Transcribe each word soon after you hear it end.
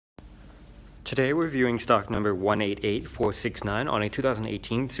Today we're viewing stock number 188469 on a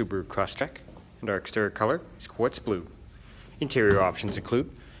 2018 Subaru Crosstrek, and our exterior color is quartz blue. Interior options include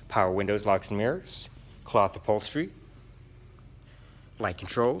power windows, locks and mirrors, cloth upholstery, light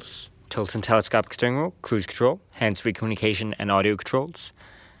controls, tilt and telescopic steering wheel, cruise control, hands-free communication and audio controls,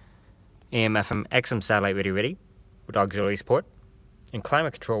 AM, FM, XM satellite radio ready with auxiliary support, and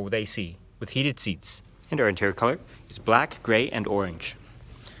climate control with AC with heated seats. And our interior color is black, gray, and orange.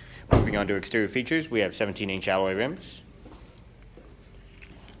 Moving on to exterior features, we have 17-inch alloy rims,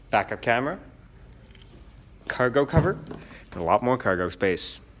 backup camera, cargo cover, and a lot more cargo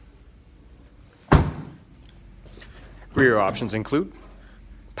space. Rear options include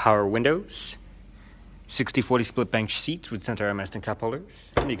power windows, 60/40 split bench seats with center armrest and cup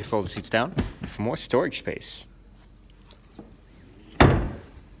holders, and you can fold the seats down for more storage space.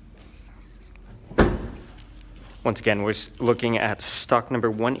 Once again, we're looking at stock number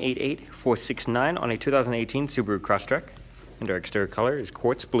 188469 on a 2018 Subaru Crosstrek, and our exterior color is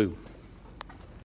quartz blue.